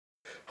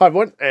Hi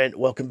everyone and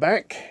welcome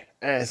back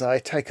as I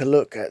take a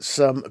look at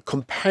some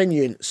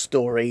companion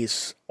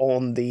stories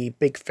on the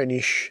Big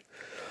Finish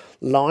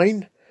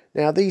line.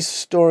 Now these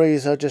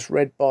stories are just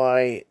read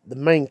by the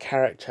main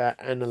character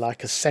and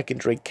like a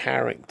secondary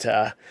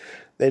character.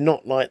 They're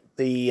not like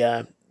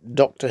the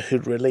Doctor Who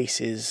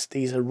releases.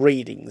 These are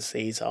readings,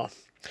 these are.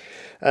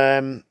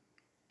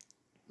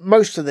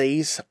 Most of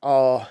these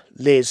are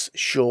Liz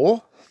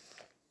Shaw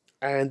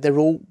and they're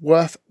all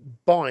worth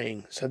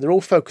buying. So they're all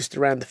focused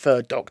around the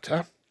Third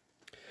Doctor.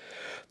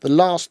 The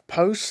last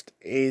post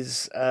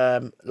is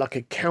like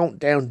a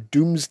countdown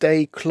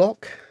doomsday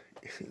clock.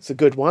 It's a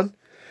good one,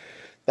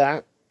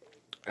 that.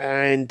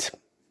 And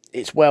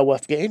it's well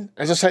worth getting.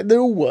 As I say,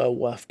 they're all well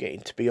worth getting,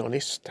 to be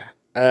honest.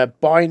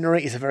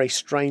 Binary is a very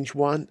strange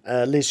one.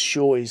 Liz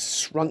Shaw is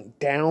shrunk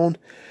down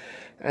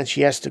and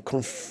she has to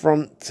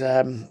confront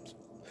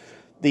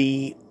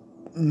the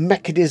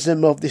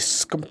mechanism of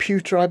this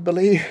computer, I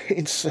believe.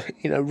 It's,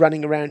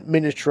 running around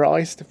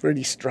miniaturized. A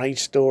really strange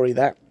story,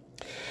 that.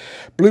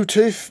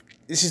 Bluetooth,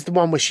 this is the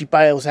one where she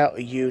bails out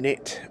a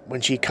unit when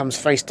she comes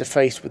face to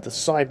face with the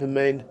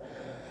Cybermen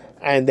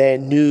and their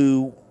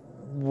new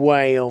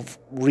way of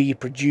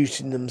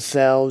reproducing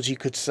themselves, you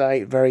could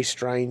say. Very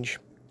strange.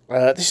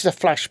 This is a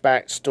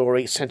flashback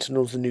story,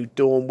 Sentinels: The New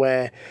Dawn,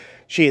 where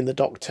she and the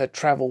Doctor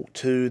travel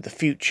to the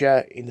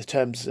future in the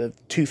terms of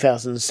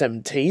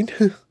 2017.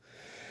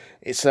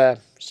 It's a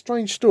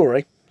strange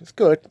story. It's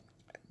good.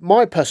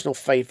 My personal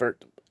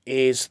favourite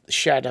is The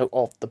Shadow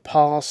of the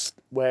Past,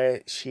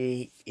 where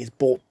she is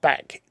brought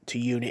back to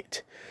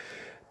UNIT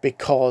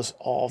because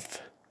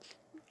of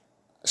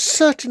a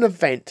certain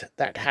event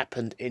that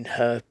happened in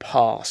her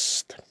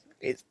past.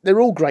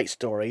 They're all great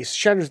stories.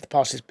 Shadow of the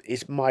Past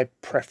is my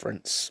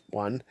preference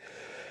one.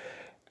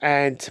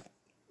 And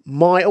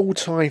my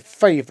all-time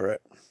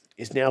favourite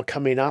is now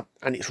coming up,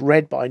 and it's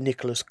read by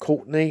Nicholas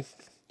Courtney.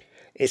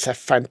 It's a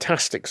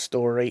fantastic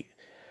story.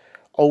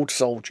 Old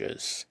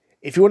Soldiers.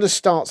 If you want to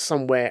start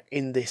somewhere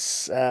in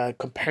this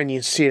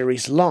companion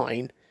series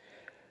line,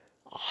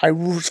 I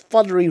would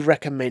thoroughly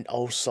recommend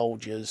Old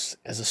Soldiers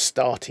as a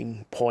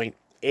starting point.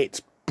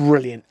 It's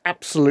brilliant,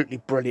 absolutely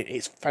brilliant.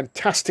 It's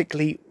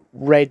fantastically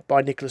read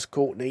by Nicholas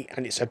Courtney,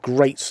 and it's a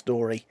great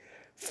story.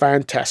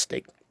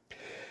 Fantastic.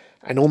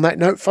 And on that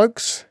note,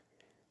 folks,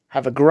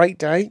 have a great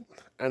day,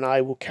 and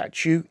I will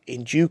catch you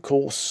in due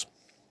course.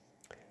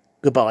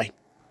 Goodbye.